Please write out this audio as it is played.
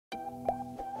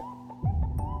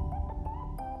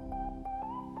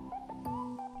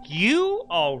You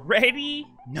already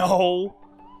know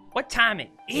what time it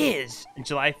is.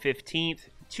 July 15th,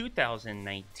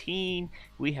 2019.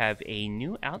 We have a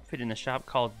new outfit in the shop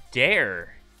called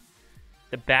Dare.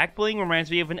 The back bling reminds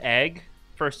me of an egg.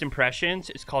 First impressions.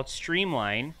 It's called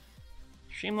Streamline.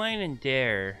 Streamline and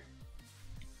Dare.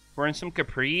 We're in some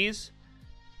capris.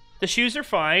 The shoes are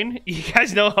fine. You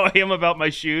guys know how I am about my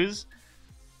shoes.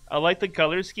 I like the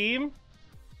color scheme.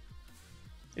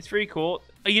 It's pretty cool.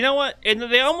 You know what? And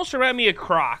they almost remind me of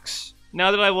Crocs,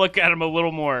 now that I look at them a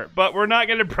little more. But we're not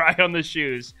going to pry on the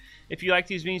shoes. If you like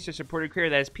these videos to support a career,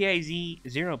 that is PIZO,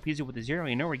 PIZO with a 0.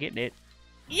 You know we're getting it.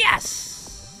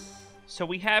 Yes! So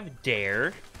we have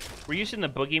Dare. We're using the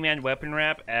Boogeyman weapon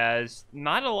wrap as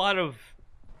not a lot of,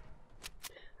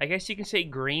 I guess you can say,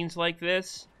 greens like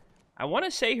this. I want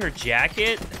to say her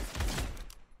jacket,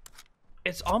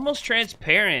 it's almost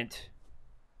transparent.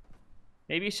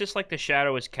 Maybe it's just like the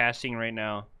shadow is casting right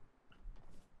now.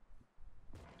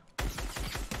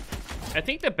 I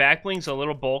think the back bling's a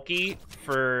little bulky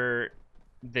for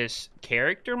this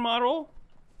character model.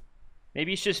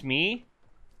 Maybe it's just me.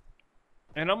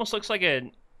 And it almost looks like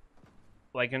an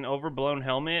overblown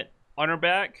helmet on her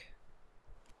back.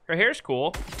 Her hair's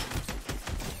cool.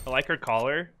 I like her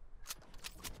collar.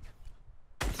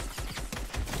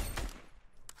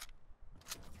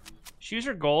 Shoes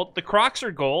are gold. The Crocs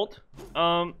are gold.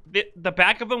 The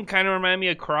back of them kind of remind me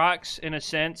of Crocs in a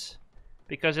sense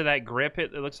because of that grip.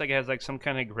 It looks like it has like some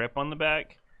kind of grip on the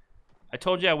back. I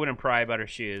told you I wouldn't pry about her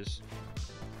shoes,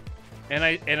 and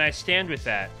I stand with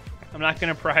that. I'm not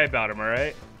gonna pry about them. All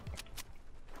right.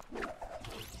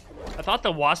 I thought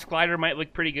the Wasp glider might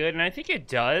look pretty good, and I think it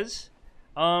does.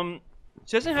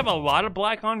 She doesn't have a lot of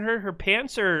black on her. Her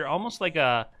pants are almost like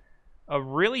a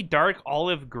really dark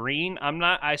olive green.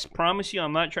 I promise you,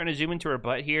 I'm not trying to zoom into her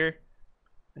butt here.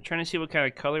 I'm trying to see what kind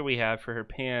of color we have for her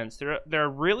pants. They're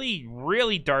really,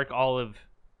 really dark olive.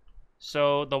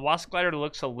 So the Wasp glider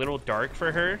looks a little dark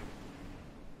for her.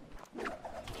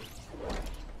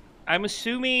 I'm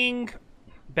assuming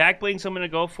back blings I'm going to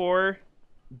go for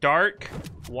dark,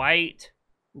 white,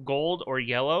 gold, or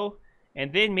yellow.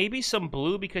 And then maybe some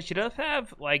blue because she does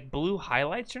have like blue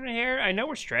highlights in her hair. I know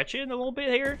we're stretching a little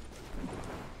bit here.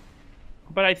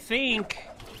 But I think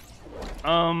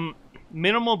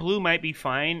minimal blue might be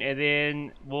fine. And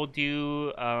then we'll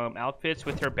do outfits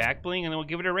with her back bling and then we'll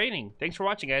give it a rating. Thanks for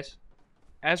watching, guys.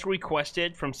 As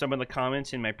requested from some of the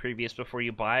comments in my previous Before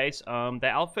You Buys, the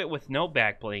outfit with no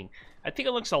back bling. I think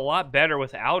it looks a lot better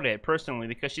without it, personally,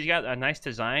 because she's got a nice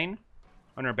design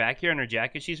on her back here, on her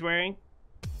jacket she's wearing.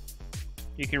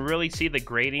 You can really see the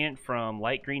gradient from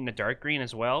light green to dark green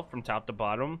as well, from top to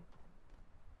bottom.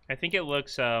 I think it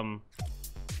looks better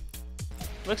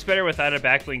without a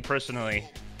back bling, personally.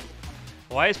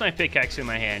 Why is my pickaxe in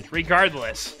my hand?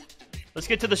 Regardless, let's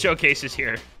get to the showcases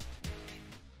here.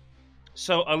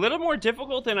 So, a little more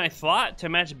difficult than I thought to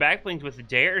match back blings with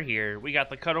Dare here. We got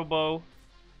the Cuddle Bow,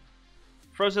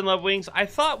 Frozen Love Wings. I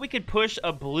thought we could push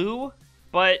a blue,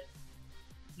 but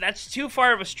that's too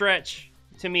far of a stretch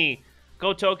to me.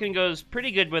 Go Token goes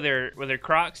pretty good with her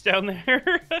Crocs down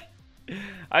there.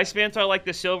 Ice Mantle, I like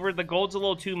the silver. The gold's a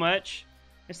little too much.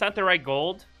 It's not the right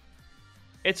gold.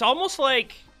 It's almost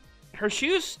like her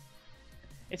shoes.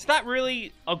 It's not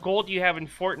really a gold you have in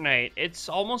Fortnite. It's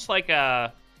almost like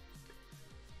a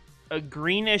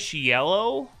greenish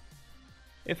yellow,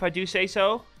 if I do say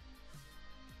so.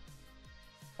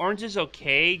 Orange is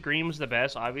okay. Green was the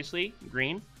best, obviously.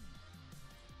 Green.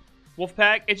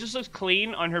 Wolfpack, it just looks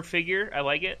clean on her figure. I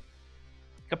like it.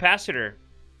 Capacitor,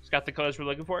 it's got the colors we're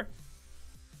looking for.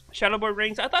 Shadowboard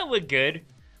rings, I thought it looked good.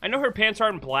 I know her pants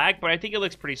aren't black, but I think it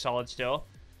looks pretty solid still.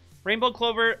 Rainbow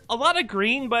Clover, a lot of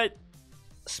green, but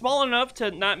small enough to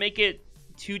not make it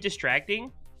too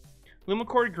distracting.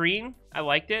 Lumicord green, I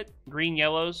liked it. Green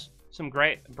yellows, some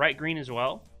bright green as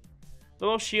well.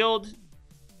 Little shield,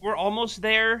 we're almost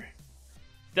there.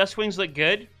 Dust wings look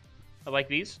good. I like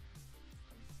these.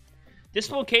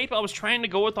 Dismal cape, I was trying to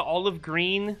go with the olive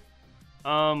green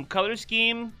color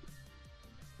scheme.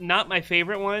 Not my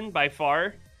favorite one by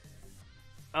far.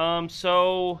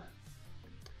 So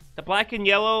the black and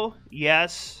yellow,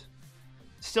 yes.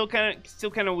 Still kind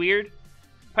of weird.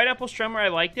 Pineapple Strummer, I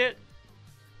liked it.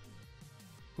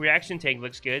 Reaction Tank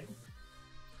looks good.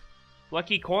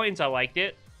 Lucky Coins, I liked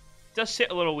it. Does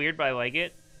sit a little weird, but I like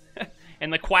it.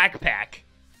 And the Quack Pack.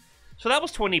 So that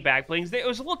was 20 back blings. It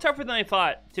was a little tougher than I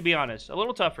thought, to be honest. A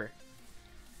little tougher.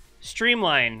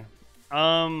 Streamline.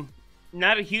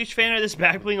 Not a huge fan of this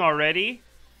back bling already.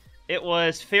 It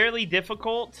was fairly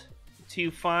difficult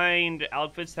to find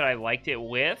outfits that I liked it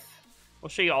with. We'll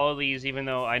show you all of these, even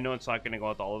though I know it's not going to go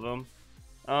with all of them.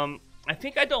 I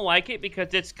think I don't like it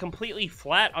because it's completely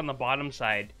flat on the bottom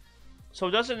side. So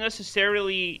it doesn't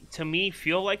necessarily, to me,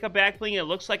 feel like a back bling. It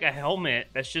looks like a helmet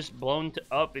that's just blown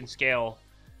up in scale.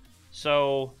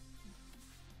 So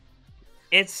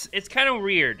it's kind of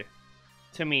weird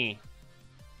to me.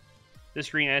 This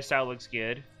green edit style looks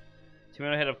good.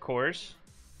 Tomato head, of course.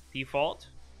 Default.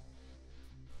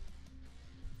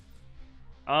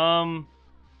 We'll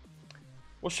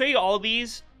show you all of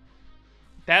these.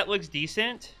 That looks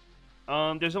decent.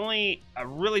 There's only a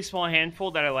really small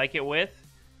handful that I like it with.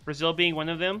 Brazil being one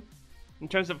of them. In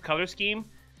terms of color scheme.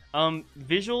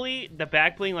 Visually, the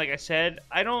back bling, like I said,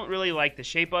 I don't really like the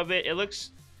shape of it. It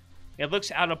looks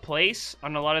out of place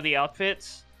on a lot of the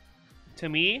outfits, to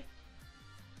me.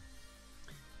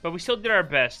 But we still did our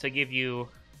best to give you...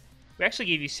 We actually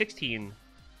gave you 16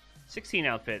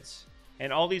 outfits.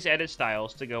 And all these edit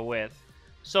styles to go with.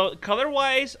 So,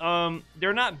 color-wise,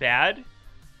 they're not bad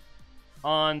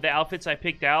on the outfits I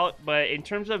picked out. But in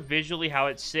terms of visually how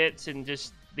it sits and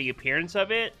just the appearance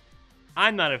of it,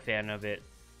 I'm not a fan of it.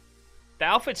 The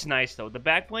outfit's nice, though. The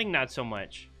back bling, not so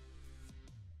much.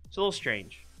 It's a little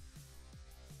strange.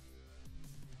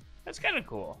 That's kind of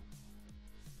cool.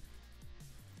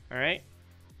 Alright.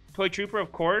 Toy Trooper,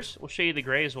 of course. We'll show you the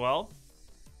gray as well.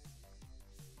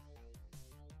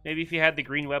 Maybe if you had the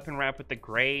green weapon wrap with the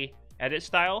gray edit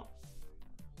style.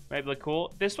 Might look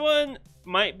cool. This one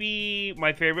might be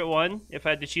my favorite one, if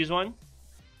I had to choose one.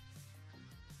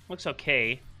 Looks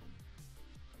okay.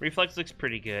 Reflex looks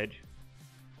pretty good.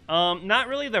 Not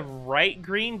really the right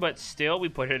green, but still, we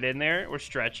put it in there. We're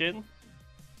stretching.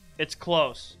 It's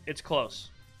close. It's close.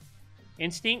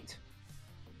 Instinct.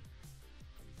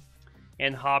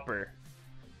 And Hopper.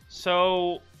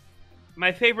 So,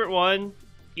 my favorite one,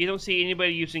 you don't see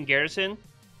anybody using Garrison.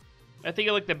 I think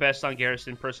it looked the best on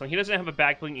Garrison, personally. He doesn't have a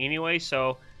back bling anyway,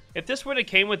 so if this would have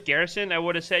came with Garrison, I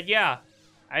would have said, yeah,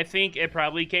 I think it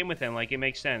probably came with him. Like, it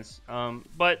makes sense.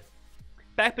 But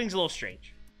back bling's a little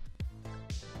strange.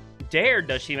 Dare,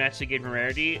 does she match the given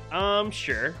rarity?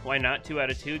 Sure. Why not? 2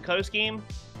 out of 2. Color scheme,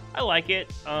 I like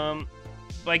it.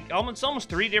 Like, almost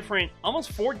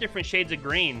 4 different shades of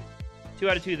green. 2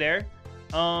 out of 2 there.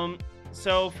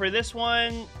 So for this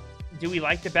one, do we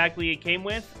like the back bling it came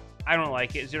with? I don't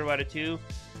like it. 0 out of 2.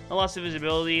 A loss of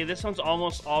visibility. This one's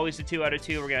almost always a 2 out of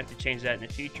 2. We're gonna have to change that in the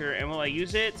future. And will I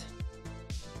use it?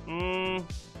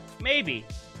 Maybe.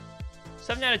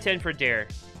 7 out of 10 for Dare.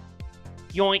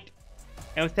 Yoink.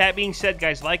 And with that being said,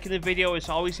 guys, liking the video is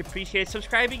always appreciated.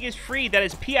 Subscribing is free. That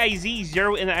is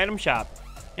PIZO in the item shop.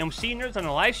 And we'll see you nerds on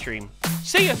the live stream.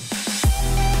 See ya!